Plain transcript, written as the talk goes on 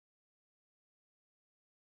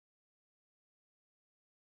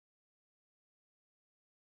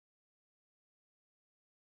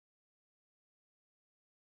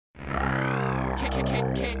Hello,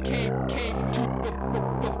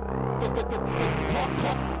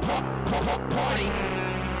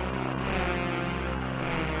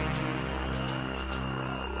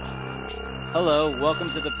 welcome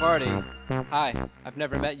to the party. Hi, I've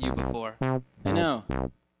never met you before. I know.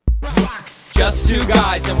 Just two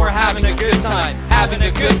guys and we're having a good time. Having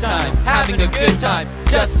a good time. Having a good time.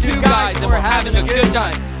 Just two guys and we're having a good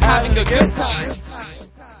time. Having a good time.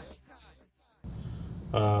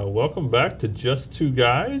 Welcome back to Just Two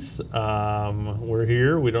Guys. We're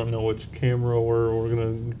here. We don't know which camera we're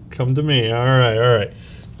going to come to me. All right.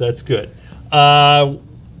 That's good.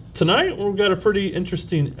 Tonight we've got a pretty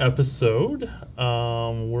interesting episode.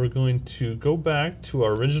 We're going to go back to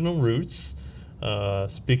our original roots,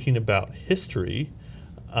 speaking about history.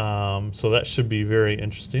 So that should be very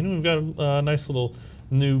interesting. We've got a nice little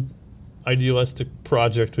new idealistic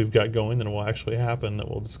project we've got going that will actually happen that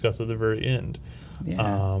we'll discuss at the very end.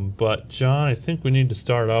 Yeah. But John, I think we need to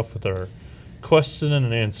start off with our question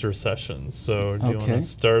and answer session. So do you want to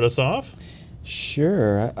start us off?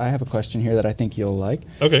 Sure. I have a question here that I think you'll like.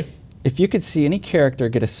 Okay. If you could see any character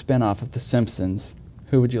get a spin-off of The Simpsons,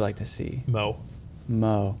 who would you like to see? Mo.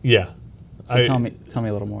 Yeah. So tell me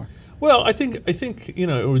a little more. Well, I think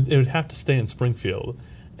it would have to stay in Springfield,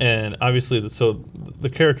 and obviously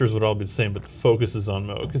the characters would all be the same, but the focus is on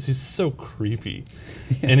Mo because he's so creepy,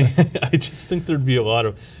 and I just think there'd be a lot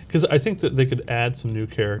of because I think that they could add some new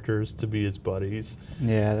characters to be his buddies.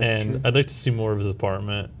 Yeah, that's true. And I'd like to see more of his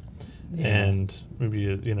apartment. Yeah. And maybe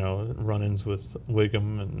run-ins with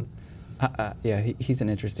Wiggum and he's an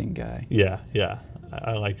interesting guy. Yeah,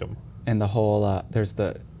 I like him. And the whole there's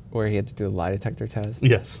where he had to do the lie detector test.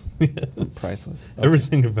 Yes. Priceless. Okay.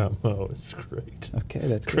 Everything about Mo is great. Okay,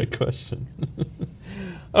 that's great question.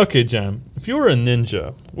 Okay, John, if you were a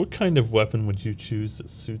ninja, what kind of weapon would you choose that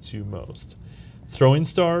suits you most? Throwing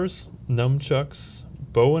stars, nunchucks,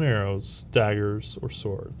 bow and arrows, daggers, or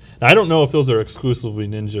sword. Now, I don't know if those are exclusively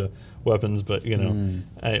ninja weapons, but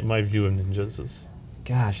my view of ninjas is.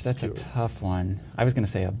 Gosh, that's a tough one. I was going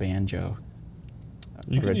to say a banjo.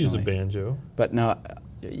 You could use a banjo, but no.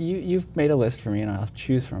 You've made a list for me, and I'll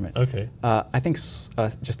choose from it. Okay. I think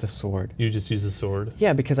just a sword. You just use a sword?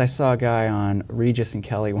 Yeah, because I saw a guy on Regis and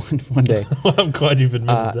Kelly one day. Well, I'm glad you've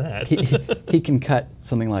admitted that. He can cut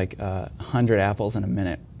something like 100 apples in a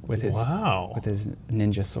minute with his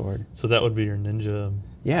ninja sword. So that would be your ninja.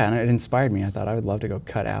 Yeah, and it inspired me. I thought I would love to go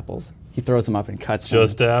cut apples. He throws them up and cuts them.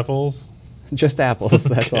 Just apples? Just apples,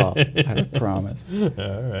 that's all. I promise.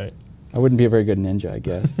 All right. I wouldn't be a very good ninja, I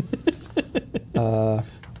guess.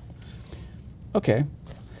 Okay.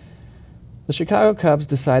 The Chicago Cubs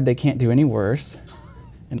decide they can't do any worse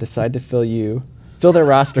and decide to fill their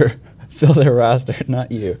roster,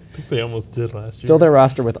 not you. I think they almost did last year. Fill their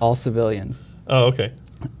roster with all civilians. Oh, okay.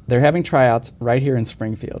 They're having tryouts right here in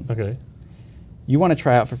Springfield. Okay. You want to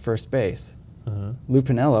try out for first base. Uh-huh. Lou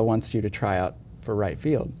Piniella wants you to try out for right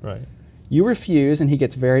field. Right. You refuse, and he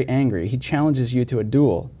gets very angry. He challenges you to a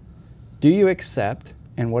duel. Do you accept,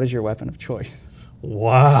 and what is your weapon of choice?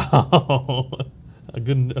 Wow.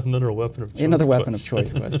 Another weapon of choice. Another weapon of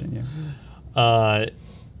choice question, yeah.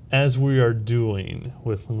 As we are doing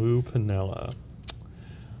with Lou Piniella,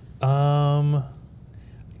 I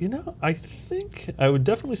think I would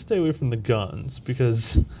definitely stay away from the guns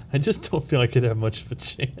because I just don't feel like I'd have much of a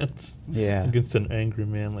chance against an angry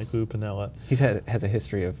man like Lou Piniella. He has a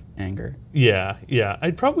history of anger. Yeah.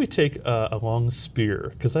 I'd probably take a long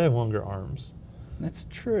spear because I have longer arms. That's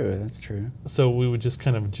true. So we would just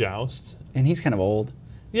kind of joust. And he's kind of old.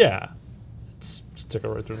 Yeah. Stick it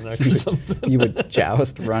right through the neck or something. You would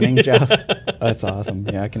joust, running joust? That's awesome.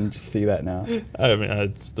 Yeah, I can just see that now. I mean,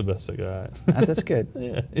 it's the best I got. That's good.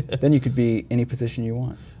 Yeah. Then you could be any position you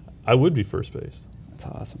want. I would be first base. That's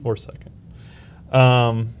awesome. Or second.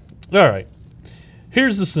 All right.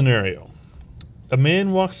 Here's the scenario. A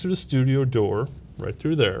man walks through the studio door, right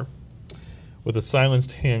through there, with a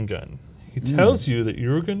silenced handgun. He tells you that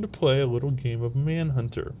you're going to play a little game of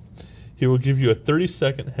Manhunter. He will give you a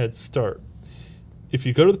 30-second head start. If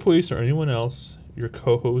you go to the police or anyone else, your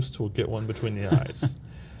co-host will get one between the eyes.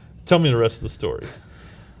 Tell me the rest of the story.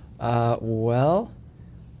 Well,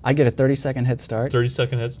 I get a 30-second head start.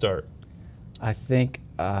 30-second head start. I think,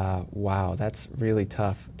 wow, that's really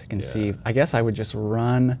tough to conceive. Yeah. I guess I would just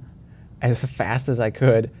run as fast as I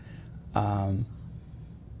could. I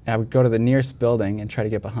would go to the nearest building and try to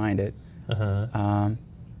get behind it. I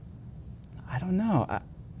don't know.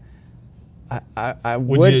 I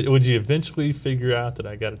would you eventually figure out that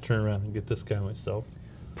I got to turn around and get this guy myself?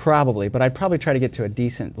 Probably, but I'd probably try to get to a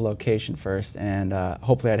decent location first, and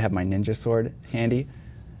hopefully I'd have my ninja sword handy.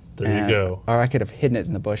 There you go. Or I could have hidden it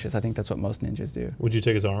in the bushes. I think that's what most ninjas do. Would you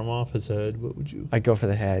take his arm off, his head? What would you? I'd go for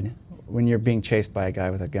the head. When you're being chased by a guy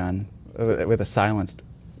with a gun, with a silenced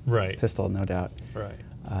pistol, no doubt.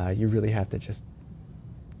 Right. You really have to just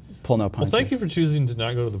pull no punches. Well, thank you for choosing to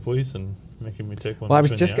not go to the police and making me take one. Well,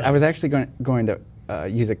 I was actually going to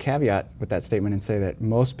use a caveat with that statement and say that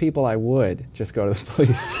most people I would just go to the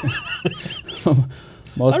police.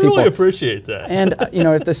 Most I really appreciate that. And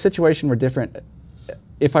if the situation were different,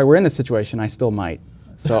 if I were in the situation, I still might.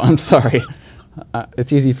 So I'm sorry.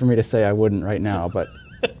 It's easy for me to say I wouldn't right now, but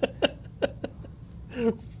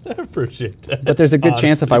I appreciate that. But there's a good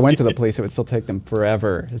chance if I went to the police, it would still take them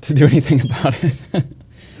forever to do anything about it.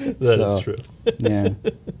 That is true. Yeah,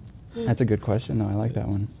 that's a good question. No, I like that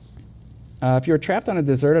one. If you were trapped on a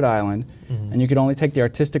deserted island and you could only take the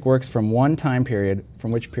artistic works from one time period,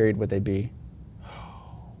 from which period would they be?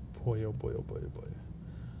 Boy, oh boy, oh boy, oh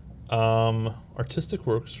boy. Artistic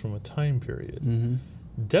works from a time period.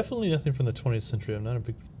 Definitely nothing from the 20th century. I'm not a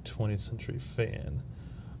big 20th century fan.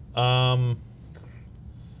 I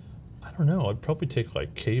don't know. I'd probably take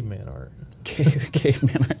like caveman art.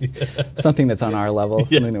 Caveman art. Yeah. Something that's on our level,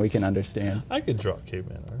 something that we can understand. I could draw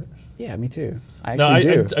caveman art. Yeah, me too. I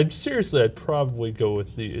actually do. Seriously, I'd probably go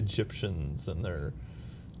with the Egyptians and their,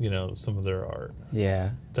 some of their art.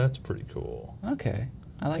 Yeah. That's pretty cool. Okay.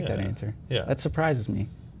 I like that answer. Yeah. That surprises me.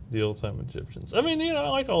 The old-time Egyptians. I mean, I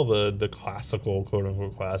like all the classical,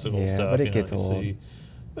 quote-unquote classical stuff. Yeah, but it gets old.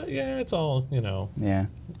 But yeah, it's all, Yeah,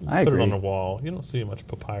 I put agree. it on the wall. You don't see much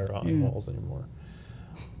papyrus on walls anymore.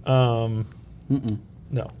 No,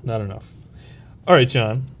 not enough. All right,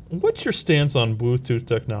 John. What's your stance on Bluetooth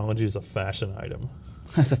technology as a fashion item?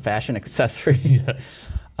 As a fashion accessory?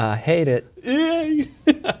 Yes. Hate it. Yay!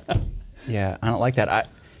 Yeah, I don't like that. I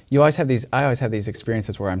always have these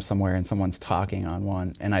experiences where I'm somewhere and someone's talking on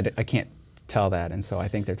one, and I can't tell that, and so I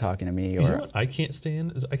think they're talking to me. Or you know what I can't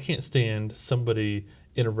stand is I can't stand somebody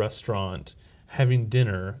in a restaurant having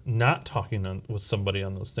dinner, not talking with somebody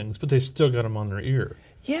on those things, but they've still got them on their ear.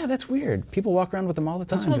 Yeah, that's weird. People walk around with them all the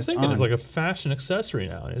time. That's what I'm thinking. It's like a fashion accessory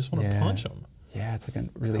now. I just want to punch them. Yeah, it's like a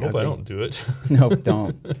really I hope ugly. I don't do it. Nope,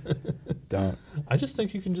 don't. Don't. I just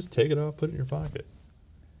think you can just take it off, put it in your pocket.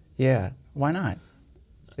 Yeah, why not?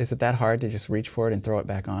 Is it that hard to just reach for it and throw it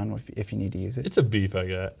back on if you need to use it? It's a beef I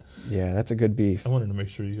got. Yeah, that's a good beef. I wanted to make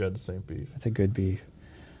sure you had the same beef. That's a good beef.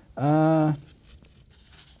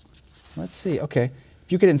 Let's see. Okay.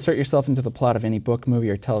 If you could insert yourself into the plot of any book, movie,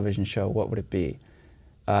 or television show, what would it be?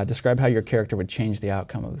 Describe how your character would change the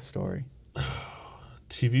outcome of the story.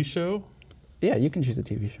 TV show? Yeah, you can choose a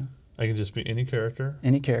TV show. I can just be any character?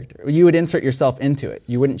 Any character. You would insert yourself into it.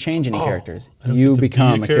 You wouldn't change any characters. I don't You get to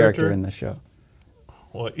become be a a character character? in the show.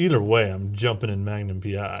 Well, either way, I'm jumping in Magnum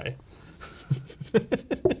PI.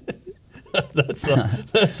 That's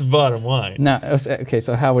the bottom line. Now, okay,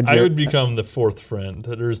 so how would you... I would become the fourth friend.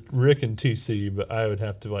 There's Rick and TC, but I would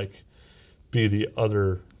have to be the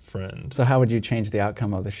other friend. So how would you change the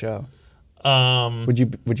outcome of the show? Um, Would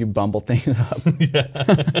you bumble things up?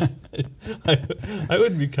 Yeah, I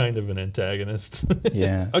would be kind of an antagonist.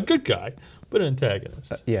 Yeah. A good guy, but an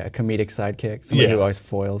antagonist. Yeah, a comedic sidekick, somebody who always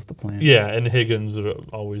foils the plan. Yeah, and Higgins would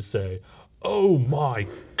always say, "Oh my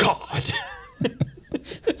God."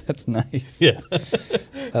 That's nice. Yeah.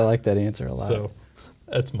 I like that answer a lot. So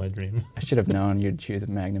that's my dream. I should have known you'd choose a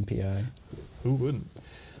Magnum PI. Who wouldn't?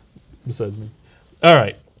 Besides me. All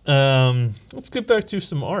right. Let's get back to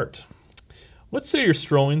some art. Let's say you're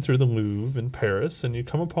strolling through the Louvre in Paris and you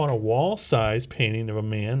come upon a wall-sized painting of a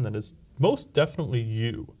man that is most definitely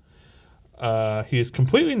you. He is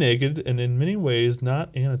completely naked and in many ways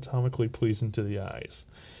not anatomically pleasing to the eyes.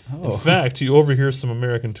 Oh. In fact, you overhear some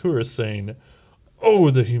American tourists saying, "Oh,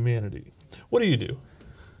 the humanity." What do you do?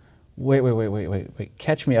 Wait.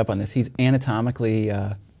 Catch me up on this. He's anatomically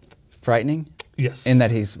frightening? Yes. In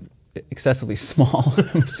that he's excessively small?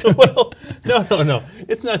 Well, no.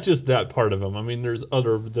 It's not just that part of him. I mean, there's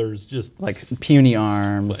just... Like puny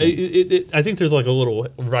arms. I think there's like a little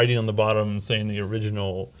writing on the bottom saying the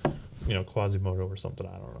original, Quasimodo or something.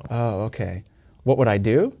 I don't know. Oh, okay. What would I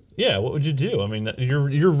do? Yeah, what would you do? I mean,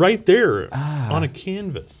 you're right there on a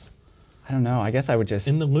canvas. I don't know. I guess I would just...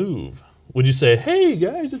 In the Louvre. Would you say, "Hey,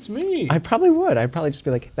 guys, it's me"? I probably would. I'd probably just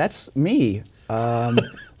be like, "That's me.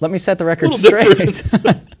 Let me set the record Little straight."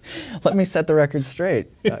 Let me set the record straight.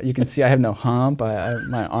 You can see I have no hump.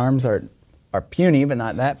 My arms are puny, but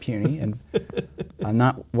not that puny. And I'm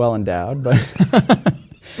not well endowed, but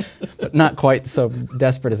not quite so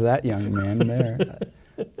desperate as that young man there.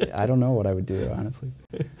 I don't know what I would do, honestly.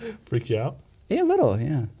 Freak you out? Yeah, a little,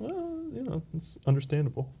 yeah. Well, it's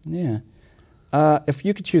understandable. Yeah. If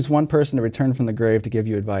you could choose one person to return from the grave to give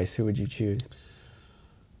you advice, who would you choose?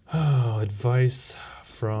 Oh, advice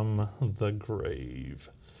from the grave.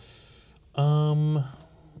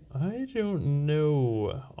 I don't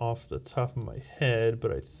know off the top of my head,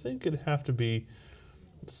 but I think it'd have to be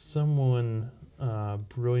someone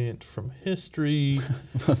brilliant from history.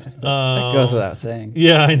 That goes without saying.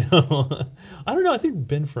 Yeah, I know. I don't know. I think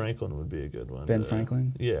Ben Franklin would be a good one. Ben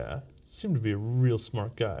Franklin? Yeah. Seemed to be a real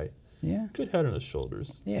smart guy. Yeah. Good head on his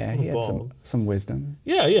shoulders. Yeah, he had some wisdom.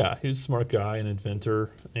 Yeah. He was a smart guy, an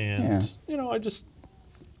inventor, and Yeah.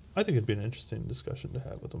 I think it'd be an interesting discussion to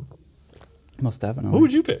have with him. Most definitely. Who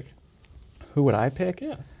would you pick? Who would I pick?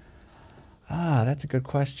 Yeah. That's a good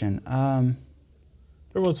question.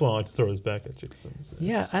 Every once in a while, I like to throw his back at you.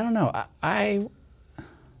 Yeah, I don't know. I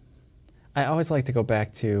always like to go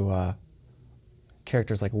back to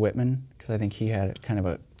characters like Whitman, because I think he had kind of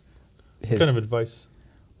What kind of advice?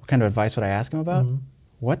 What kind of advice would I ask him about? Mm-hmm.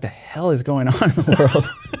 What the hell is going on in the world?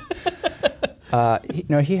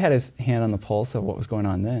 He had his hand on the pulse of what was going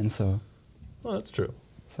on then. So. Well, that's true.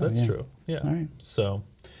 So, That's yeah. true. Yeah. All right. So,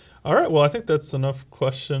 all right. Well, I think that's enough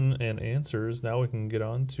question and answers. Now we can get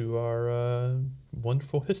on to our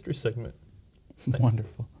wonderful history segment.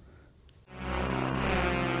 Wonderful.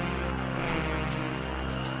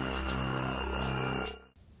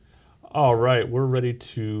 All right. We're ready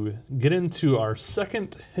to get into our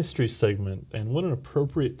second history segment, and what an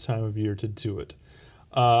appropriate time of year to do it.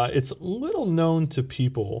 It's little known to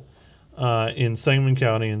people in Sangamon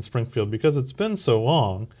County and Springfield because it's been so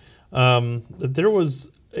long. That there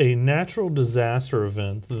was a natural disaster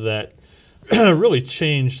event that really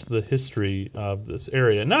changed the history of this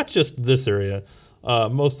area. Not just this area,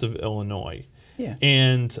 most of Illinois. Yeah.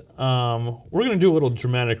 And we're going to do a little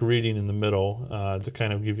dramatic reading in the middle to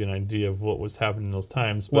kind of give you an idea of what was happening in those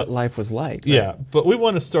times. But, what life was like. Right? Yeah, but we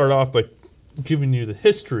want to start off by giving you the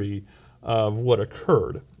history of what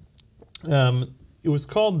occurred. It was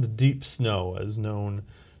called the Deep Snow, as known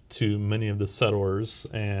to many of the settlers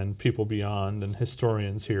and people beyond and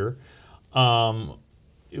historians here.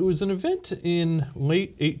 It was an event in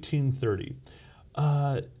late 1830.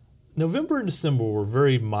 November and December were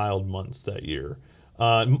very mild months that year.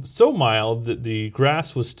 So mild that the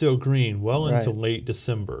grass was still green well into late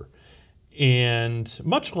December. And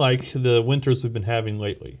much like the winters we've been having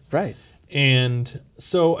lately. Right. And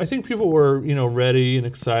so I think people were, ready and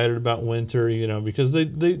excited about winter, because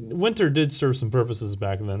winter did serve some purposes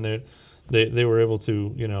back then. They were able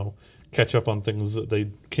to, catch up on things that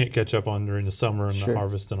they can't catch up on during the summer and the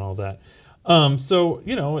harvest and all that. So,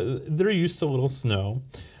 they're used to a little snow.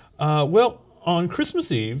 Well, on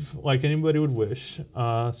Christmas Eve, like anybody would wish,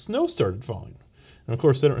 snow started falling. And of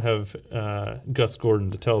course, they don't have Gus Gordon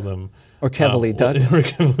to tell them. Or Kevin Douglas. Or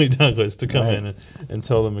Kevin Douglas to come in and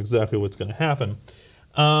tell them exactly what's going to happen.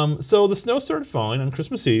 So the snow started falling on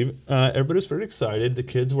Christmas Eve. Everybody was pretty excited. The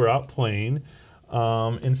kids were out playing.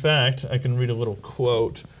 In fact, I can read a little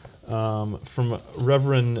quote from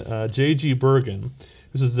Reverend J.G. Bergen.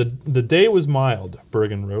 This is the day was mild,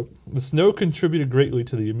 Bergen wrote. The snow contributed greatly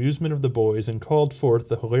to the amusement of the boys and called forth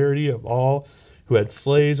the hilarity of all who had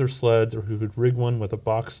sleighs or sleds or who could rig one with a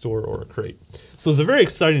box store or a crate. So it was a very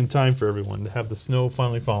exciting time for everyone to have the snow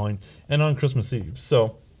finally falling, and on Christmas Eve.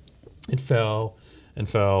 So it fell and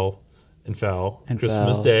fell and fell. And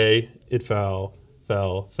Christmas fell. Day, it fell.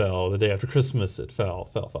 The day after Christmas, it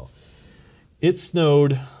fell. It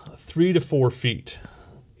snowed 3 to 4 feet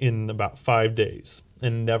in about 5 days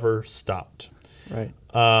and never stopped. Right.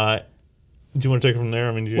 Do you want to take it from there?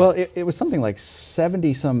 I mean, Well, it was something like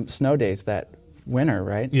 70-some snow days that winter,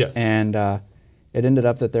 right? Yes. And it ended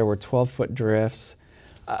up that there were 12-foot drifts.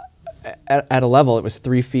 At a level, it was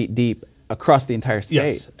 3 feet deep across the entire state.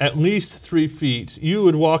 Yes, at least 3 feet. You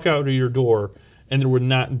would walk out of your door, and there would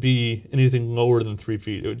not be anything lower than 3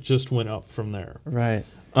 feet. It just went up from there. Right.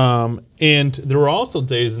 And there were also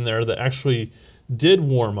days in there that actually did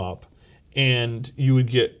warm up, and you would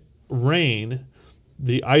get rain.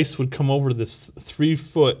 The ice would come over this 3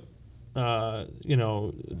 foot,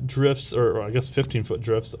 drifts, or I guess 15-foot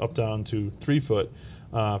drifts up down to 3 foot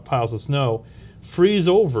piles of snow, freeze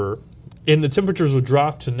over, and the temperatures would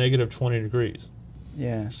drop to negative 20 degrees.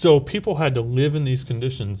 Yeah. So people had to live in these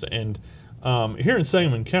conditions. And here in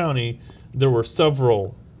Sangamon County, there were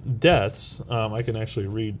several deaths. I can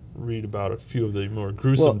actually read about a few of the more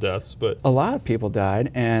gruesome deaths, but a lot of people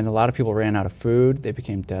died, and a lot of people ran out of food. They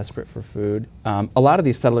became desperate for food. A lot of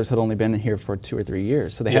these settlers had only been here for 2 or 3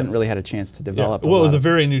 years, so they hadn't really had a chance to develop. Well, it was a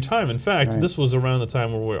very new time. In fact, this was around the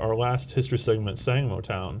time where our last history segment, Sangamo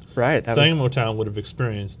Town. Right. Sangamo Town would have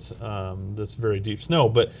experienced this very deep snow,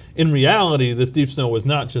 but in reality, this deep snow was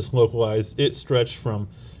not just localized. It stretched from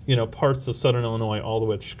parts of southern Illinois all the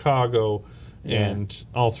way to Chicago. And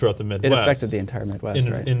all throughout the Midwest. It affected the entire Midwest,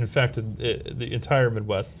 right? It affected the entire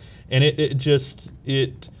Midwest. And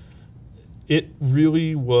it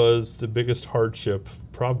really was the biggest hardship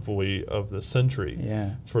probably of the century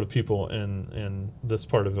for the people in this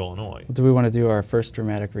part of Illinois. Do we want to do our first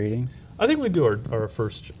dramatic reading? I think we do our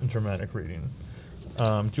first dramatic reading.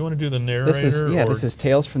 Do you want to do the narrator? This is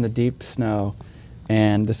Tales from the Deep Snow,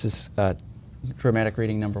 and this is dramatic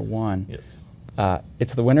reading number 1. Yes.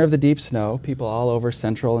 It's the winter of the deep snow. People all over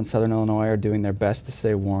central and southern Illinois are doing their best to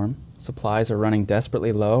stay warm. Supplies are running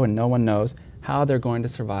desperately low, and no one knows how they're going to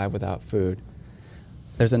survive without food.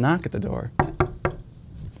 There's a knock at the door.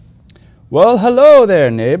 Well, hello there,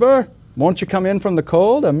 neighbor. Won't you come in from the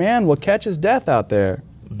cold? A man will catch his death out there.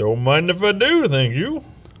 Don't mind if I do, thank you.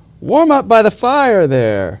 Warm up by the fire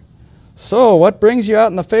there. So, what brings you out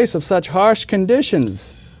in the face of such harsh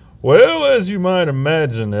conditions? Well, as you might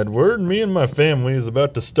imagine, Edward, me and my family is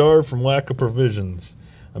about to starve from lack of provisions.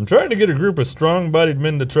 I'm trying to get a group of strong-bodied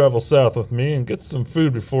men to travel south with me and get some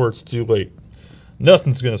food before it's too late.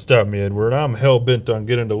 Nothing's going to stop me, Edward. I'm hell-bent on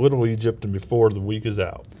getting to Little Egypt and before the week is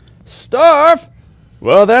out. Starve?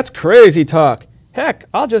 Well, that's crazy talk. Heck,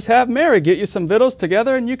 I'll just have Mary get you some victuals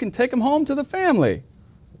together and you can take them home to the family.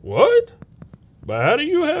 What? But how do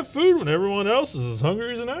you have food when everyone else is as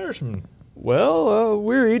hungry as an Irishman? Well,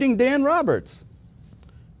 we're eating Dan Roberts.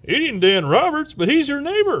 Eating Dan Roberts? But he's your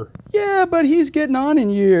neighbor. Yeah, but he's getting on in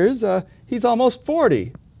years. He's almost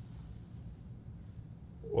 40.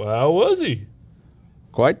 Well, how was he?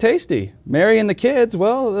 Quite tasty. Mary and the kids,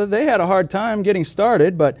 well, they had a hard time getting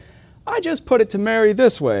started, but I just put it to Mary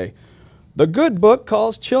this way. The good book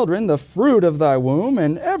calls children the fruit of thy womb,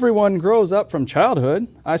 and everyone grows up from childhood.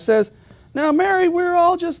 I says, now, Mary, we're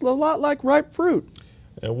all just a lot like ripe fruit.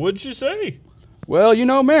 And what'd she say? Well,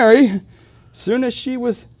 Mary, as soon as she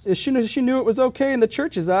knew it was okay in the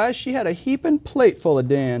church's eyes, she had a heaping plate full of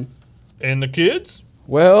Dan. And the kids?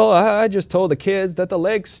 Well, I just told the kids that the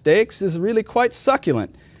leg steaks is really quite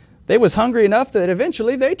succulent. They was hungry enough that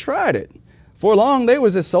eventually they tried it. For long, they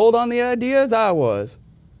was as sold on the idea as I was.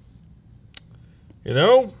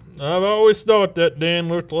 I've always thought that Dan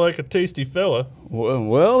looked like a tasty fella.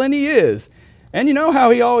 Well, and he is. And you know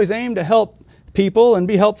how he always aimed to help people and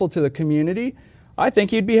be helpful to the community? I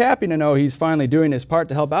think he'd be happy to know he's finally doing his part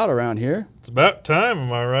to help out around here. It's about time,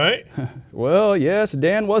 am I right? Well, yes,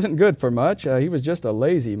 Dan wasn't good for much. He was just a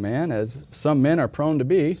lazy man, as some men are prone to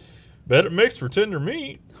be. Bet it makes for tender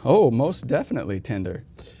meat. Oh, most definitely tender.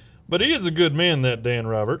 But he is a good man, that Dan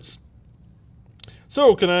Roberts.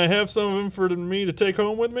 So, can I have some of him for me to take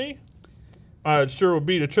home with me? It sure would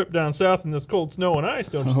beat a trip down south in this cold snow and ice,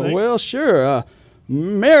 don't you think? Well, sure.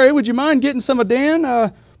 Mary, would you mind getting some of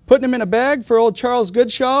Dan, putting him in a bag for old Charles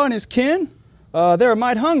Goodshaw and his kin? They're a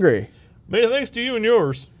mite hungry. Many thanks to you and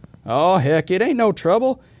yours. Oh, heck, it ain't no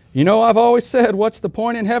trouble. I've always said, what's the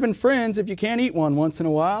point in having friends if you can't eat one once in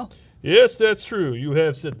a while? Yes, that's true. You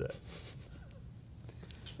have said that.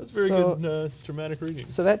 That's very good dramatic reading.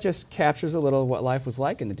 So that just captures a little of what life was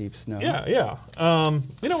like in the deep snow. Yeah.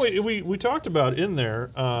 We talked about in there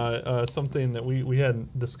something that we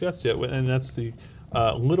hadn't discussed yet, and that's the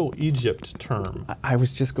Little Egypt term. I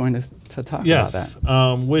was just going to talk about that.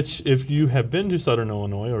 Yes, which if you have been to Southern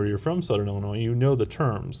Illinois or you're from Southern Illinois, you know the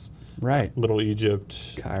terms. Right. Little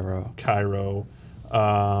Egypt. Cairo. There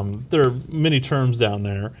are many terms down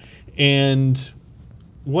there. And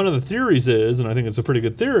one of the theories is, and I think it's a pretty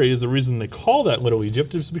good theory, is the reason they call that Little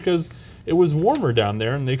Egypt is because it was warmer down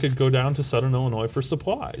there and they could go down to Southern Illinois for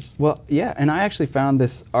supplies. Well, yeah, and I actually found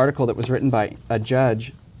this article that was written by a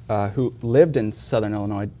judge who lived in Southern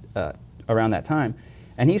Illinois around that time,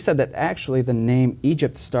 and he said that actually the name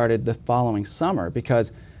Egypt started the following summer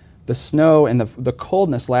because the snow and the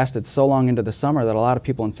coldness lasted so long into the summer that a lot of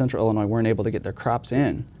people in Central Illinois weren't able to get their crops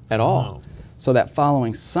in at all. Oh. So that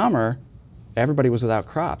following summer, everybody was without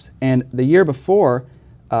crops. And the year before,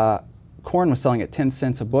 corn was selling at 10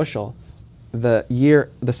 cents a bushel.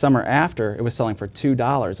 The summer after, it was selling for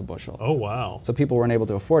 $2 a bushel. Oh, wow. So people weren't able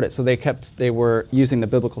to afford it. So they were using the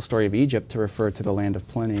biblical story of Egypt to refer to the land of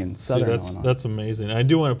plenty in southern Illinois. That's amazing. I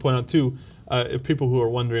do want to point out, too, if people who are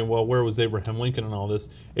wondering, well, where was Abraham Lincoln and all this?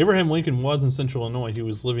 Abraham Lincoln was in Central Illinois. He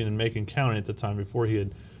was living in Macon County at the time before he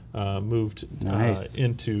had moved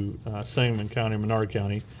into Sangamon County, Menard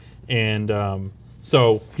County. And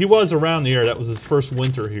so he was around the area. That was his first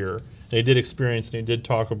winter here. They did experience, and he did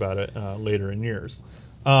talk about it later in years.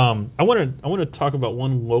 I want to talk about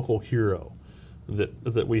one local hero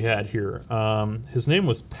that we had here. His name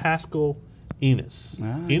was Pascal Enos.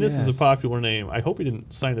 Enos is a popular name. I hope he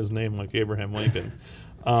didn't sign his name like Abraham Lincoln.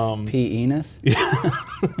 P. Enos?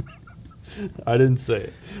 I didn't say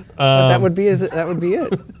it. That would be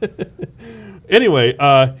it. Anyway,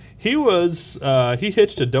 he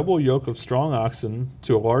hitched a double yoke of strong oxen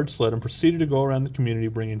to a large sled and proceeded to go around the community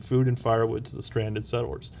bringing food and firewood to the stranded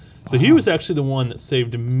settlers. So he was actually the one that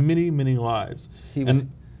saved many, many lives. He was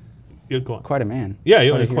quite a man. Yeah,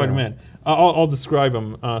 he was quite a man. I'll describe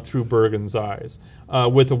him through Bergen's eyes.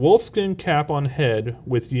 With a wolfskin cap on head,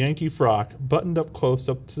 with Yankee frock, buttoned up close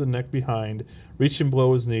up to the neck behind, reaching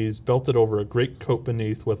below his knees, belted over a great coat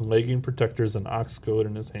beneath, with legging protectors and ox goad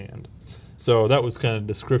in his hand. So that was kind of a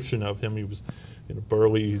description of him. He was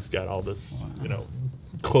burly. He's got all this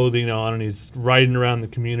clothing on, and he's riding around the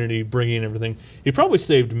community, bringing everything. He probably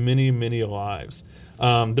saved many, many lives.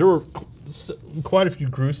 There were quite a few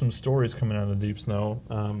gruesome stories coming out of the deep snow.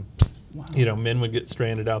 Men would get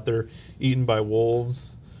stranded out there, eaten by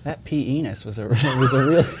wolves. That P. Enos was a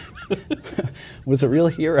real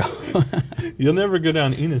hero. You'll never go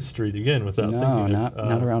down Enos Street again without thinking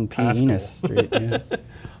not around P. Pascal. Enos Street.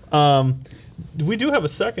 Yeah. We do have a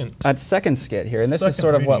second skit here, and this is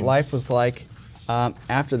sort of what life was like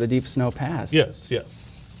after the deep snow passed. Yes.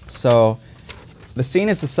 So the scene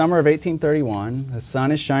is the summer of 1831. The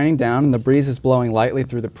sun is shining down, and the breeze is blowing lightly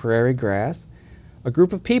through the prairie grass. A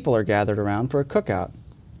group of people are gathered around for a cookout.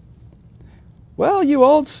 Well, you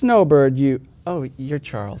old snowbird, you... Oh, you're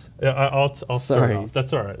Charles. Yeah, I'll start off.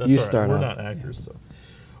 That's all right. You start We're off. not actors, so...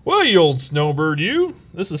 Well, you old snowbird, you.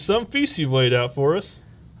 This is some feast you've laid out for us.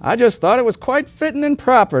 I just thought it was quite fitting and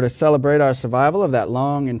proper to celebrate our survival of that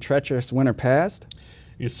long and treacherous winter past.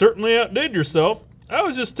 You certainly outdid yourself. I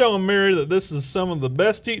was just telling Mary that this is some of the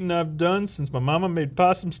best eating I've done since my mama made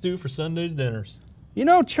possum stew for Sunday's dinners. You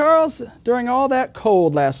know, Charles, during all that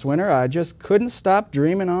cold last winter, I just couldn't stop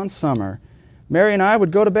dreaming on summer. Mary and I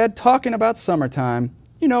would go to bed talking about summertime.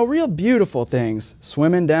 You know, real beautiful things.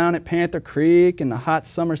 Swimming down at Panther Creek in the hot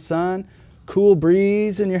summer sun, cool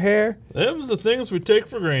breeze in your hair. Them's the things we take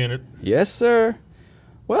for granted. Yes, sir.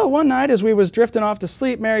 Well, one night as we was drifting off to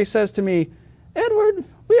sleep, Mary says to me, Edward,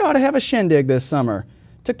 we ought to have a shindig this summer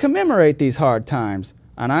to commemorate these hard times.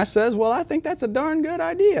 And I says, well, I think that's a darn good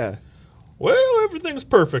idea. Well, everything's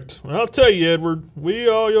perfect. I'll tell you, Edward, we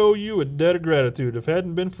all owe you a debt of gratitude. If it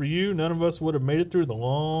hadn't been for you, none of us would have made it through the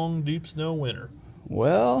long, deep snow winter.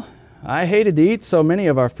 Well, I hated to eat so many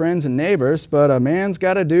of our friends and neighbors, but a man's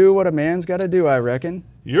got to do what a man's got to do, I reckon.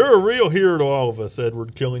 You're a real hero to all of us,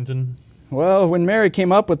 Edward Killington. Well, when Mary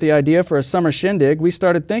came up with the idea for a summer shindig, we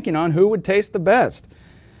started thinking on who would taste the best.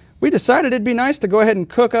 We decided it'd be nice to go ahead and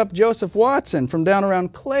cook up Joseph Watson from down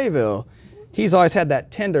around Clayville. He's always had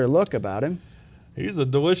that tender look about him. He's a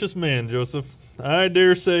delicious man, Joseph. I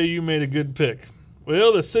dare say you made a good pick.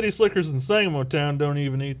 Well, the city slickers in Sangamo Town don't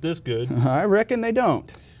even eat this good. I reckon they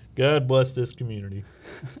don't. God bless this community.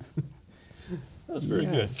 That was very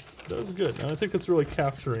good. That was good. And I think it's really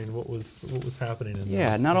capturing what was happening in Yeah,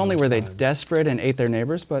 those, not in only those were they times. desperate and ate their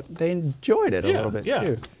neighbors, but they enjoyed it a little bit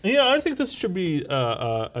too. And, I think this should be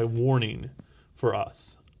a warning for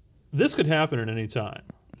us. This could happen at any time.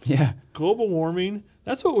 Yeah. Global warming,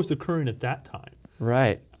 that's what was occurring at that time.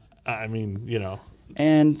 Right. I mean,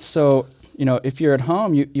 And so, if you're at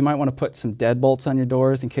home, you might want to put some deadbolts on your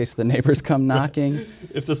doors in case the neighbors come knocking.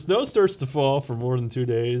 If the snow starts to fall for more than 2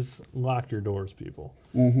 days, lock your doors, people.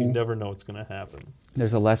 Mm-hmm. You never know what's going to happen.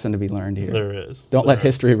 There's a lesson to be learned here. There is. Don't let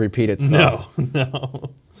history repeat itself.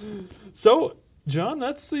 No. So, John,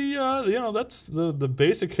 that's that's the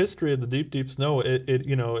basic history of the deep, deep snow.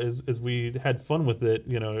 As we had fun with it,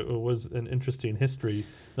 it was an interesting history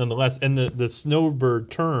nonetheless. And the snowbird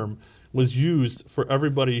term was used for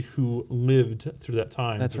everybody who lived through that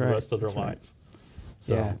time for the rest of their life.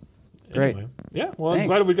 So, yeah. Great. Anyway. Yeah, well, Thanks. I'm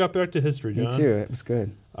glad we got back to history, John. Me too. It was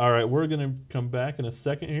good. All right, we're going to come back in a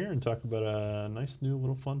second here and talk about a nice new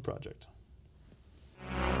little fun project.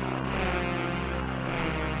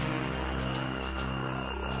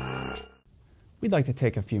 We'd like to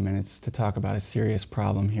take a few minutes to talk about a serious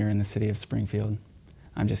problem here in the city of Springfield.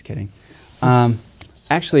 I'm just kidding.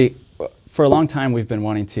 Actually, for a long time we've been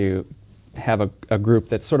wanting to have a group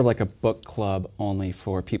that's sort of like a book club only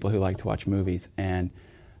for people who like to watch movies. And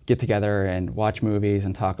get together and watch movies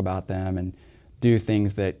and talk about them and do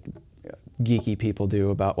things that geeky people do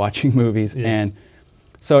about watching movies. Yeah. And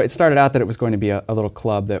so it started out that it was going to be a little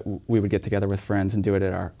club that we would get together with friends and do it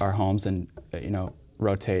at our homes and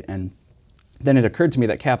rotate. And then it occurred to me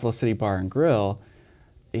that Capital City Bar and Grill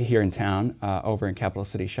here in town, over in Capital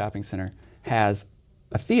City Shopping Center, has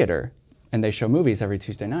a theater, and they show movies every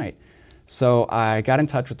Tuesday night. So I got in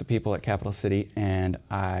touch with the people at Capital City, and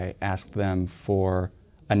I asked them for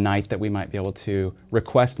a night that we might be able to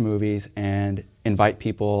request movies and invite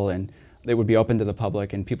people, and it would be open to the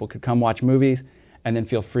public, and people could come watch movies and then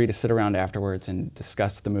feel free to sit around afterwards and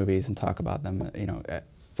discuss the movies and talk about them,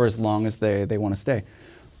 for as long as they want to stay.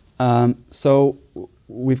 So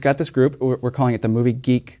we've got this group. We're calling it the Movie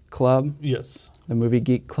Geek Club. Yes. The Movie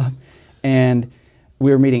Geek Club. And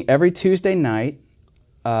we're meeting every Tuesday night,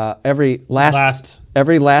 every last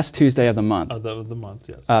Tuesday of the month. Of the month,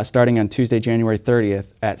 yes. Starting on Tuesday, January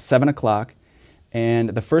 30th at 7 o'clock. And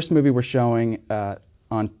the first movie we're showing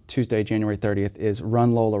on Tuesday, January 30th is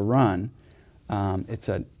Run, Lola, Run. It's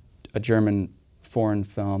a German foreign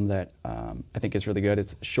film that I think is really good.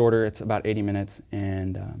 It's shorter, it's about 80 minutes,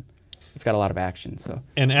 and it's got a lot of action. So.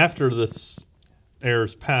 And after this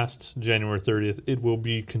airs past January 30th, it will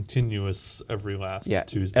be continuous every last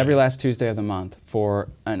Tuesday. Every last Tuesday of the month for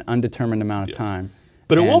an undetermined amount of time.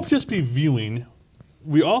 But it won't just be viewing.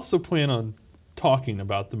 We also plan on talking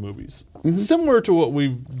about the movies. Mm-hmm. Similar to what we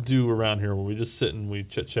do around here, where we just sit and we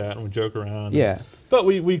chit-chat and we joke around. Yeah. But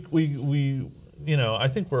we I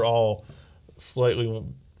think we're all slightly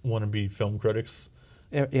want to be film critics.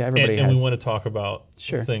 Yeah, everybody has. And we want to talk about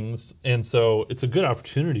things. And so it's a good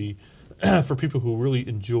opportunity for people who really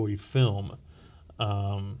enjoy film.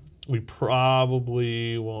 We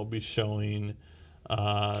probably won't be showing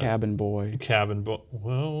Cabin Boy.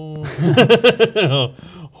 Well,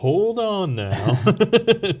 hold on now.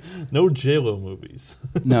 No J-Lo movies.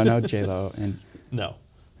 No J-Lo. No.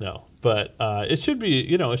 But it should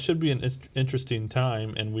be, an interesting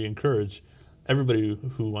time, and we encourage everybody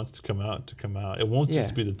who wants to come out. It won't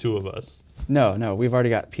just be the two of us. No, we've already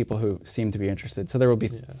got people who seem to be interested. So there will be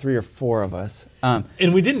 3 or 4 of us.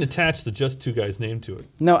 And we didn't attach the Just Two Guys name to it.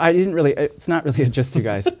 No, I didn't really. It's not really a Just Two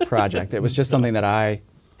Guys project. It was just something that I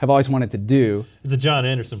have always wanted to do. It's a John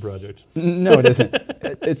Anderson project. No, it isn't.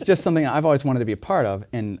 It's just something I've always wanted to be a part of,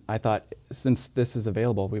 and I thought since this is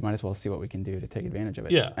available, we might as well see what we can do to take advantage of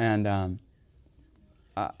it. Yeah. And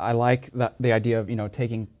I like the idea of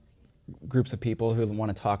taking groups of people who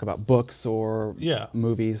want to talk about books or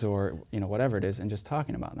movies or whatever it is, and just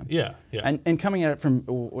talking about them. Yeah. And coming at it from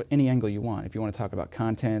any angle you want. If you want to talk about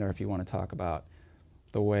content, or if you want to talk about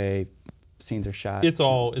the way scenes are shot. It's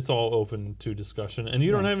all open to discussion, and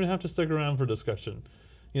you don't even have to stick around for discussion.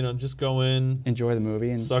 Just go in, enjoy the movie,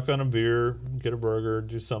 and suck on a beer, get a burger,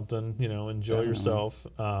 do something. Enjoy yourself.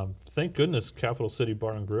 Thank goodness Capital City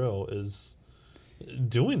Bar and Grill is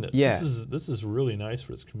doing this. Yeah. This is really nice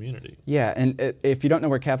for its community. Yeah, and if you don't know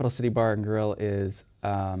where Capital City Bar and Grill is,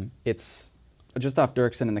 it's just off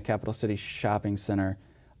Dirksen in the Capital City Shopping Center.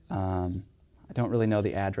 I don't really know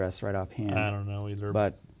the address right offhand. I don't know either.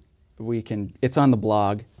 But it's on the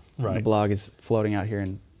blog. Right. The blog is floating out here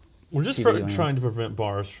in We're just trying to prevent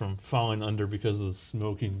bars from falling under because of the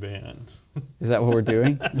smoking ban. Is that what we're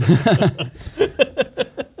doing?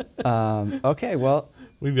 Okay, well.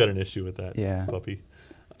 We've got an issue with that, puppy.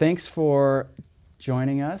 Thanks for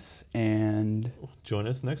joining us, and join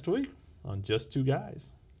us next week on Just Two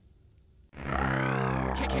Guys.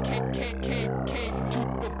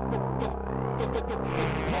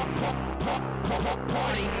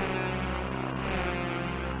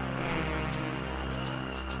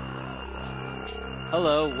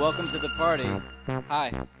 Hello, welcome to the party.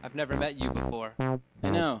 Hi, I've never met you before. I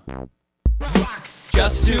know.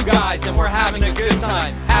 Just 2 guys and we're having a good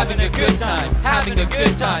time. Having a good time. Having a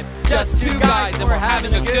good time. Just 2 guys and we're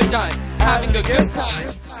having a good time. Having a good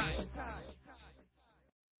time.